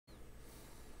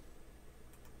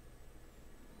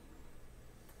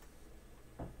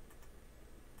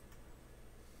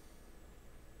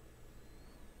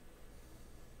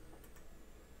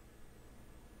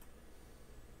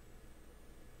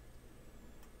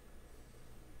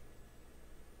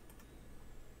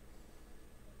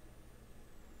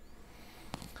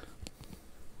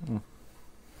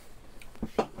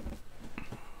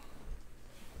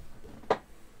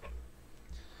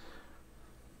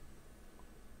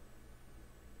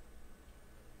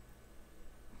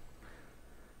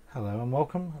Hello and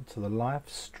welcome to the live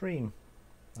stream.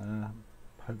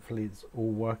 Hopefully it's all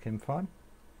working fine.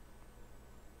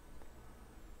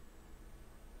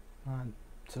 And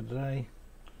today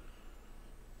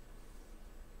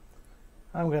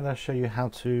I'm going to show you how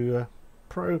to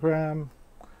program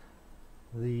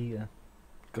the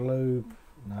globe,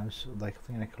 I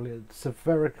think they call it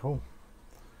spherical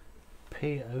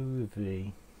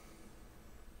POV.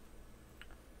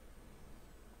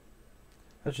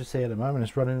 As you see at the moment,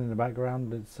 it's running in the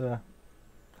background. It's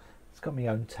got my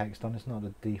own text on. It's not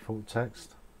a default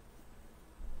text.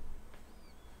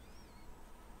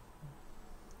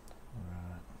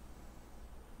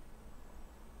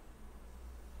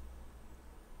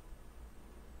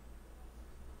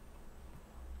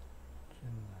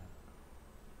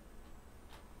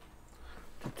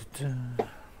 Right,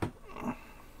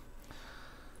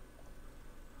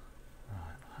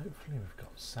 hopefully we've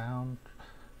got sound.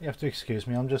 You have to excuse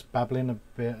me, I'm just babbling a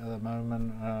bit at the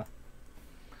moment.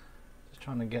 Just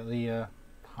trying to get the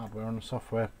hardware and the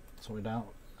software sorted out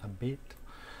a bit.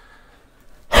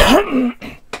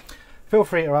 Feel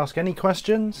free to ask any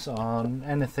questions on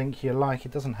anything you like.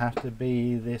 It doesn't have to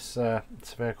be this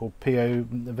spherical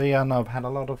POV. I know I've had a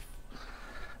lot of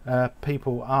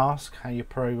people ask how you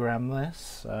program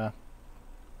this.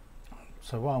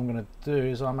 So what I'm going to do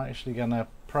is I'm actually going to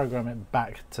program it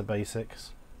back to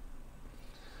basics.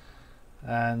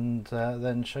 And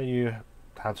then show you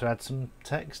how to add some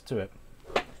text to it.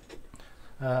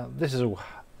 This is all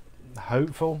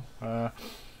hopeful.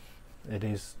 It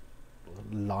is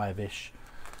live-ish,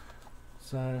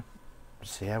 so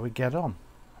see how we get on.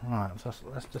 Right, so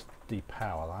let's just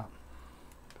depower that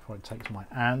before it takes my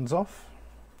hands off.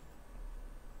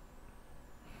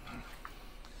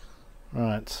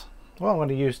 Right, what I'm going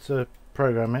to use to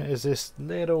program it is this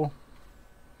little,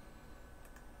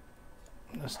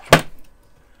 let's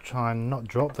try and not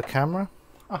drop the camera.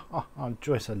 Oh,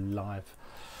 Joyce alive.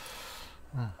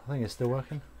 I think it's still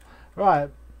working.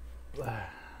 Right.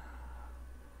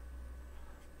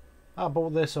 I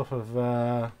bought this off of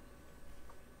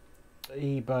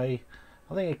eBay.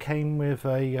 I think it came with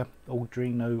a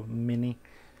Arduino Mini.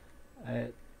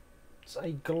 It's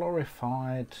a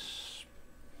glorified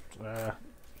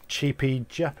cheapy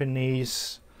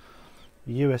Japanese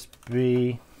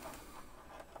USB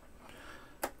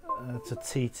to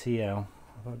TTL.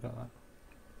 Have I got that?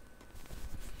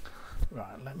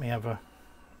 Right, let me have a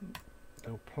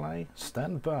little play.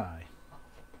 Stand by.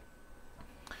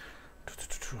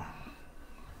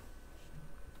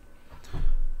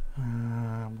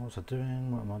 What was I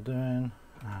doing? What am I doing?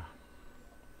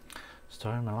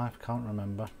 Story of my life, can't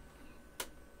remember.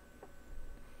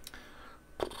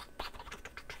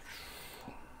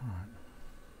 Right.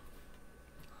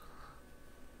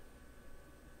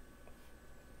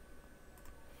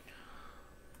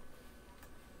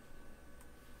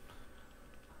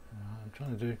 I'm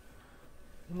trying to do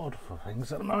multiple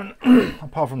things at the moment,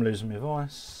 apart from losing my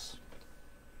voice.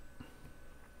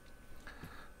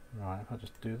 Right, if I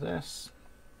just do this.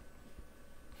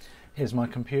 Here's my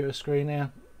computer screen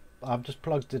here. I've just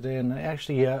plugged it in. It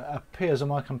actually appears on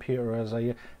my computer as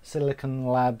a Silicon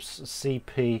Labs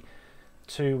CP210X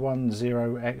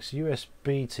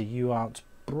USB to UART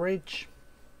bridge.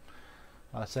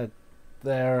 Like I said,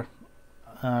 they're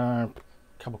a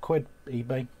couple of quid,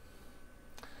 eBay.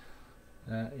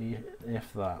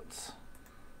 If that.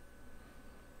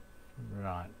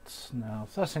 Right, now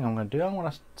first thing I'm going to do, I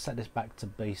want to set this back to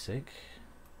basic.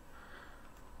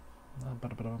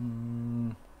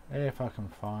 If I can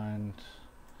find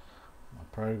my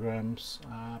programs.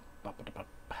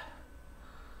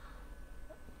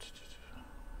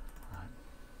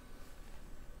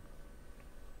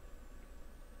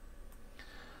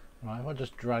 Right, if I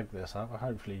just drag this up,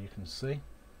 hopefully you can see.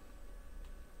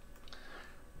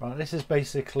 Right, this is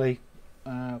basically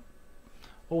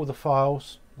all the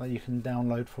files that you can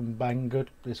download from Banggood.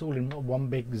 It's all in one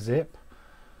big zip.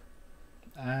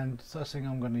 And the first thing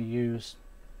I'm going to use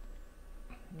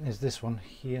is this one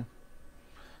here.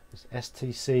 It's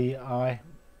STCISP,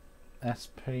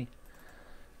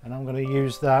 and I'm going to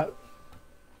use that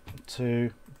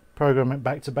to program it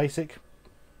back to basic.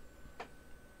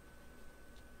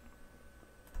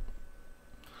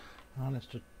 Now let's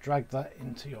just drag that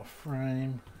into your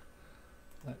frame.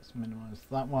 Let's minimize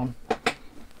that one.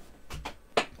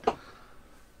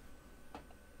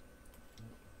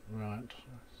 Right,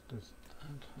 let's do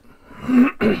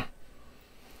that.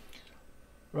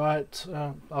 Right,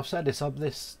 I've set this up.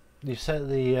 You set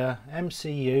the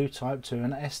MCU type to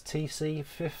an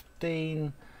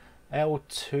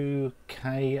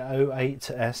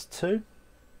STC15L2K08S2.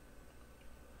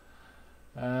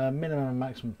 Minimum and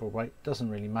maximum baud rate doesn't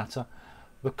really matter.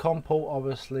 The COM port,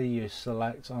 obviously you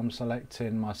select, I'm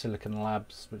selecting my Silicon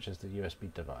Labs, which is the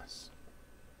USB device.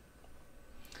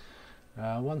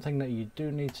 One thing that you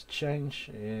do need to change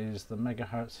is the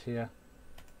megahertz here.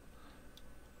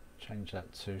 Change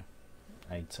that to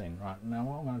 18. Right, now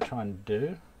what I'm going to try and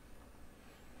do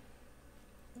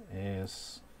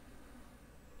is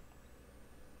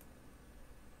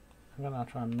I'm going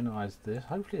to try and minimize this.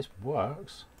 Hopefully this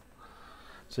works,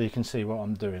 so you can see what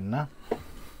I'm doing now.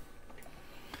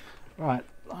 Right,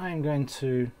 I'm going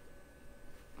to,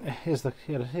 here's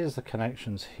the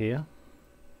connections here,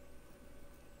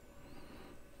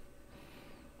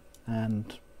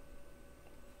 and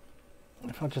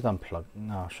if I just unplug,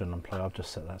 no I shouldn't unplug, I'll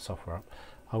just set that software up.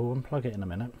 I will unplug it in a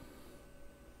minute.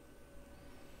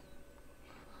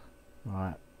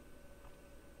 Right,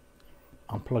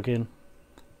 unplug in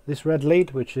this red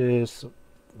lead, which is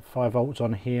 5 volts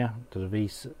on here to the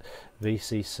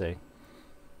VCC,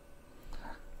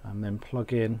 and then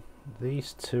plug in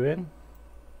these two in.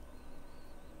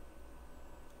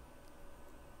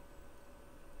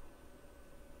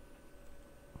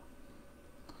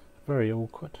 Very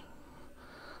awkwardly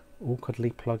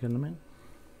plugging them in.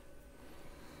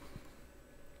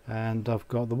 And I've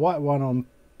got the white one on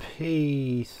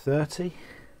P30,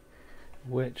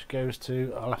 which goes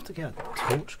to, I'll have to get a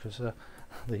torch because the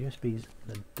USB's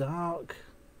in the dark,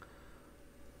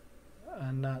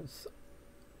 and that's,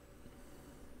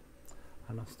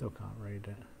 and I still can't read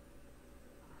it.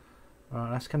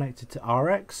 Right, that's connected to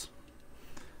RX.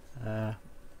 The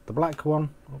black one,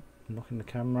 oh, knocking the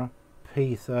camera,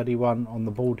 P31 on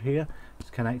the board here, is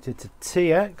connected to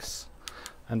TX,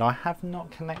 and I have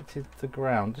not connected the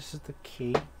ground. This is the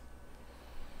key,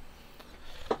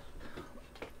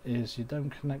 is you don't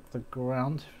connect the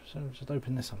ground. So just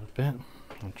open this up a bit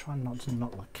and try not to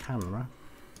knock the camera.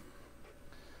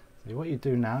 So what you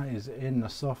do now is in the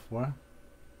software,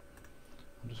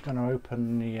 I'm just going to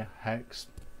open the hex.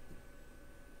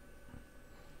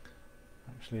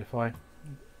 Actually, if I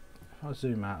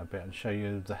zoom out a bit and show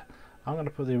you the, I'm going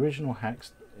to put the original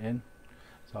hex in,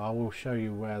 so I will show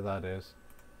you where that is,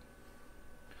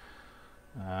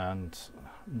 and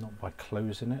not by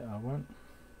closing it, I won't.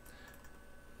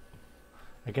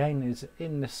 Again, it's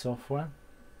in this software.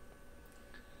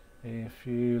 If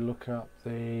you look up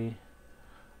the,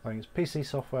 I think it's PC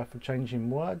software for changing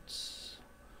words,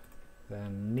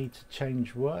 then need to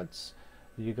change words,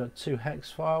 you've got 2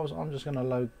 hex files. I'm just going to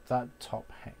load that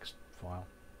top hex file.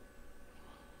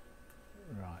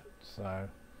 Right, so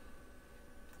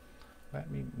let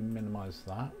me minimize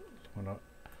that. I'm going to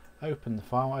open the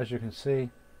file. As you can see,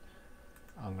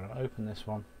 I'm going to open this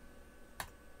one.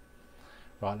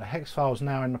 Right, the hex file is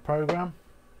now in the program,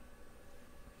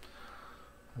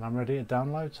 and I'm ready to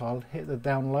download, so I'll hit the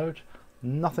download.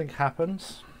 Nothing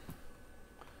happens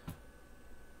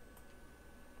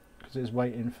because it's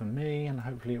waiting for me, and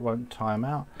hopefully it won't time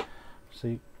out.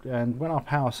 See, and when I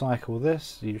power cycle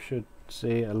this, you should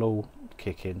see it'll all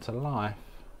kick into life.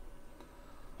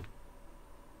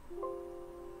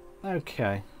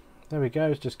 Okay, there we go,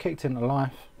 it's just kicked into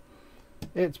life.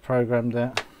 It's programmed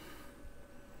it,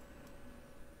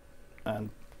 and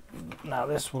now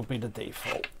this will be the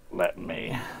default. Let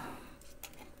me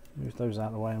move those out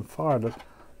of the way and fire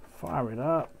it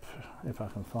up if I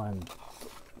can find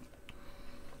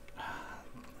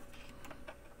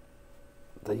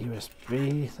the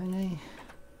USB thingy.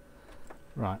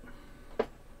 Right,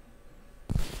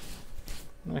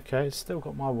 okay, it's still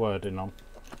got my wording on,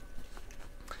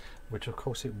 which of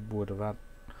course it would have had.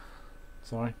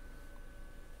 Sorry,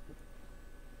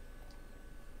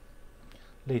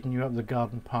 leading you up the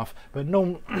garden path, but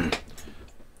no.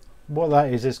 What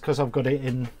that is because I've got it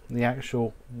in the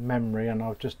actual memory, and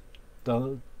I've just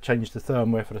changed the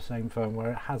firmware for the same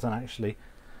firmware. It hasn't actually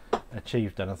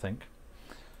achieved anything.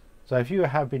 So if you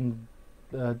have been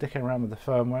dicking around with the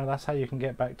firmware, that's how you can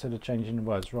get back to the changing the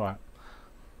words. Right,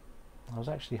 I was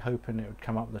actually hoping it would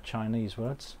come up with the Chinese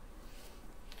words,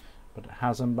 but it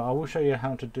hasn't. But I will show you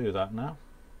how to do that now.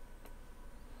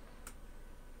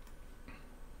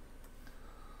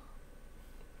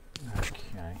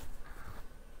 Okay,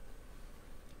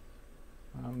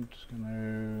 I'm just going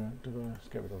to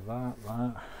get rid of that.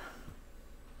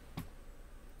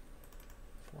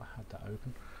 Before I had that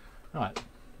open. Right,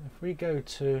 if we go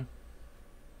to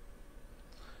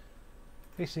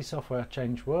PC software,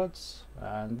 change words,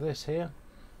 and this here,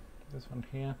 this one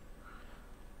here,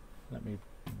 let me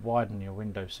widen your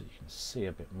window so you can see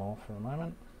a bit more for a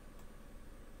moment.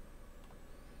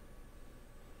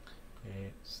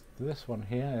 It's this one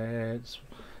here. It's,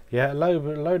 yeah,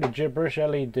 load of gibberish,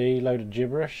 LED, load of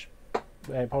gibberish.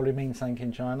 It probably means something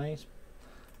in Chinese.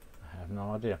 I have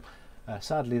no idea.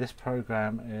 Sadly, this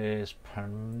program is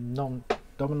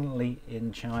predominantly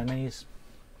in Chinese,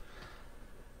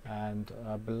 and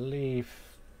I believe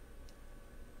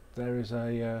there is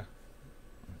a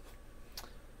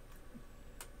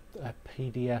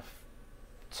PDF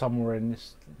somewhere in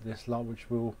this lot which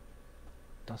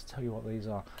does tell you what these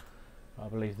are. I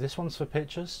believe this one's for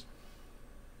pictures,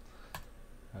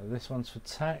 this one's for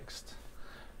text,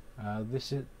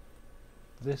 this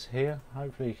here,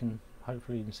 hopefully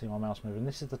you can see my mouse moving.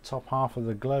 This is the top half of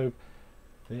the globe.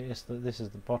 This is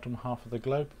the bottom half of the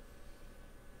globe.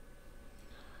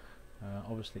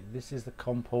 Obviously this is the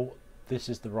COM port, this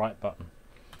is the right button.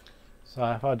 So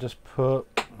if I just put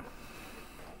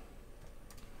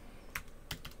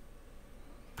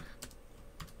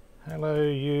hello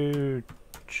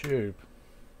YouTube,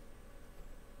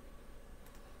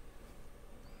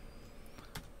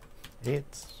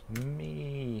 it's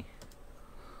me,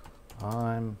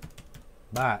 I'm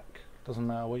back. Doesn't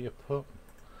matter what you put.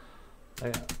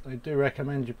 They do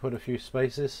recommend you put a few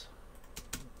spaces.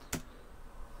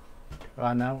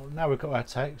 Right, now we've got our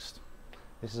text.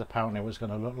 This is apparently what it's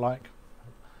going to look like.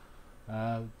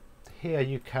 Here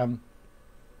you can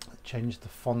change the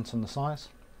font and the size.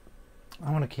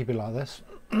 I want to keep it like this.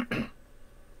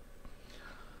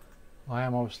 I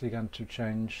am obviously going to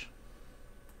change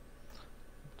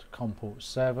to COM port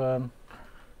 7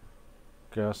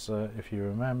 because if you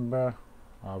remember,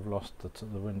 I've lost the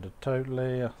window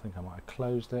totally. I think I might have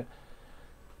closed it,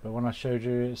 but when I showed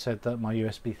you, it said that my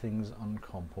USB thing's on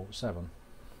COM port 7.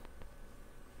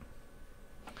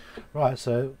 Right,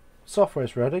 so software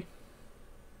is ready.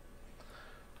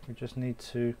 We just need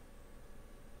to,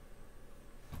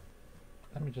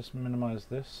 let me just minimize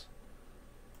this,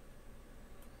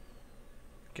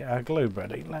 get our globe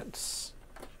ready. Let's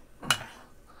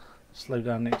slow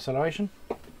down the acceleration.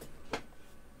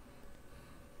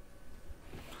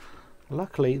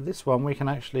 Luckily this one we can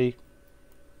actually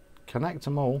connect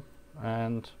them all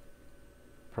and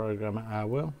program at our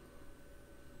will.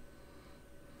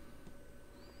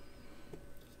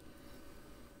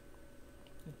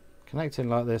 Connecting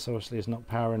like this obviously is not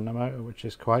powering the motor, which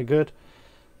is quite good,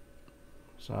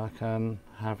 so I can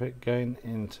have it going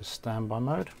into standby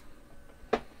mode.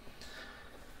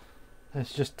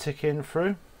 Let's just tick in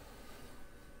through,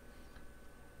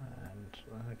 and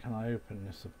can I open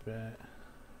this a bit?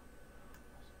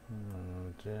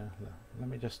 Oh dear. Let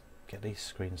me just get these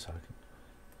screens so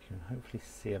you can hopefully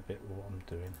see a bit of what I'm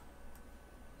doing.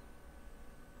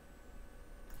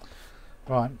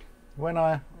 Right, when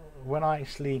I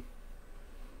actually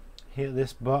hit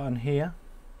this button here,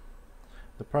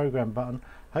 the program button,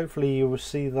 hopefully you will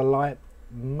see the light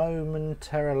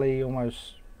momentarily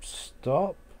almost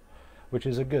stop, which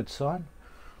is a good sign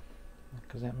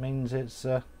because it means it's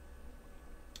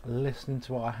listening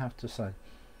to what I have to say.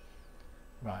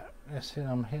 Right, let's see,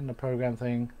 I'm hitting the program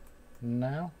thing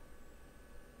now.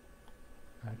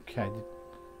 Okay,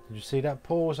 did you see that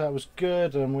pause? That was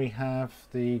good, and we have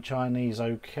the Chinese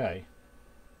OK.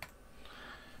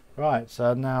 Right,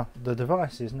 so now the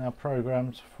device is now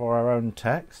programmed for our own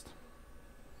text.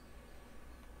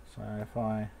 So if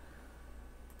I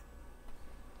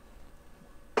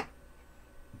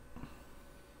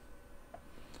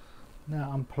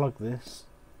now unplug this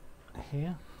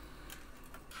here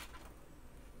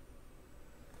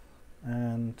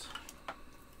and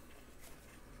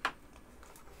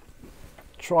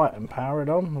try and power it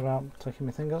on without taking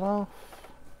my fingers off.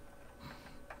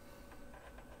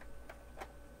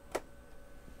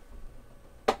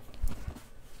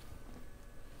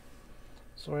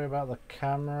 Sorry about the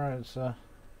camera, it's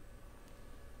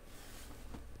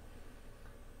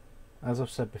as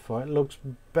I've said before, it looks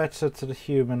better to the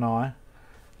human eye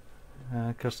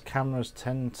because cameras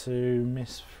tend to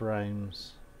miss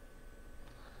frames.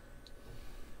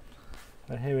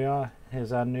 But here we are,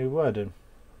 here's our new wording.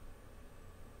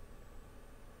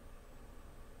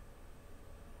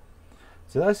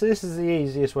 So this is the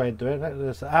easiest way to do it.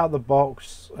 It's out of the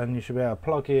box and you should be able to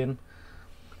plug in,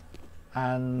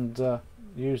 and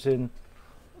using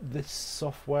this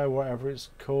software, whatever it's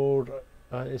called,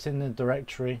 it's in the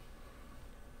directory.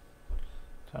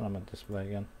 Turn on my display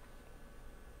again.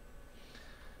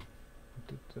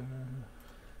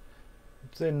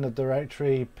 It's in the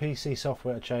directory PC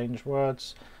software to change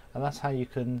words, and that's how you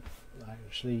can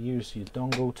actually use your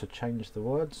dongle to change the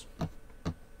words.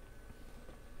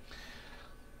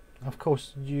 Of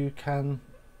course you can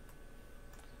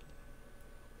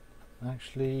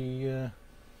actually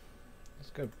let's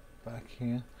go back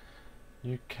here.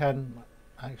 You can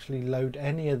actually load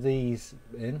any of these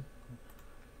in.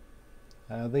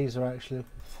 These are actually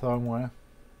firmware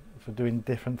for doing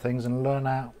different things, and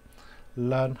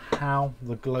learn how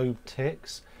the globe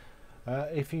ticks.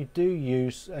 If you do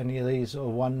use any of these,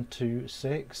 or 1 to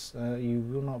 6, you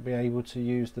will not be able to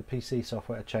use the PC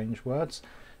software to change words.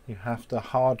 You have to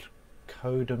hard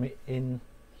code them in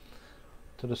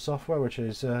to the software, which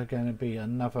is going to be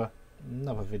another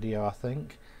video, I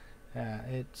think.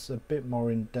 It's a bit more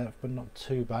in depth, but not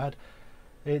too bad.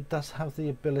 It does have the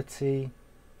ability,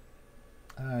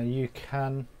 you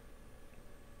can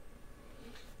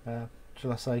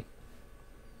shall I say,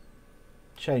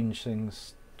 change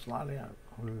things slightly.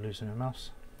 I'm losing my mouse.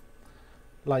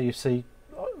 Like you see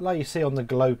on the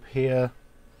globe here,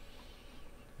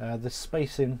 the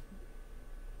spacing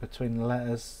between the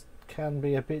letters can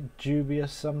be a bit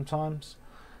dubious sometimes.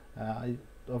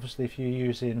 Obviously, if you're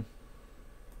using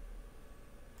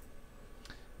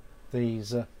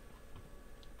these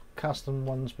custom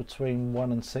ones between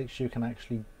 1 and 6, you can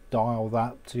actually dial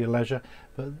that to your leisure,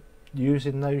 but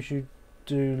using those you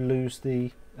do lose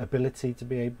the ability to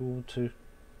be able to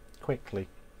quickly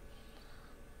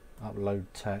upload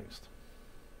text.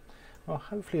 Well,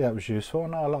 hopefully that was useful. I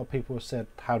know a lot of people have said,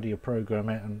 how do you program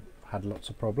it, and had lots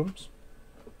of problems.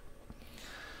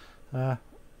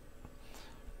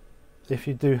 If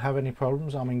you do have any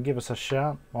problems, I mean, give us a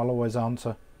shout. I'll always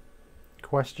answer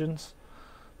questions,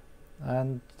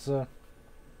 and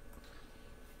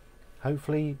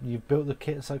hopefully you've built the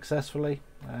kit successfully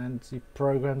and you've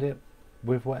programmed it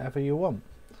with whatever you want.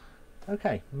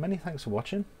 Okay, many thanks for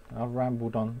watching. I've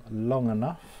rambled on long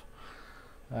enough,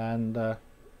 and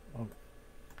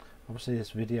obviously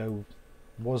this video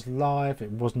was live,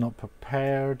 it was not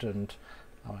prepared, and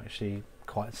I'm actually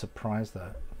quite surprised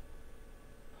that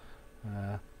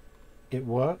it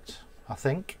worked. I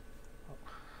think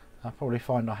I'll probably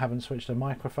find I haven't switched the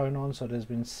microphone on, so there's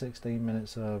been 16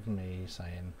 minutes of me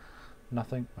saying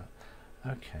nothing, but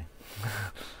okay.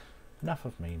 Enough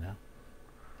of me now.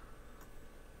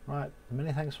 Right,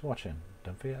 many thanks for watching.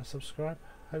 Don't forget to subscribe.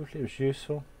 Hopefully it was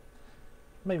useful.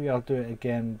 Maybe I'll do it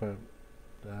again, but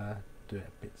do it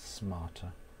a bit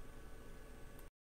smarter.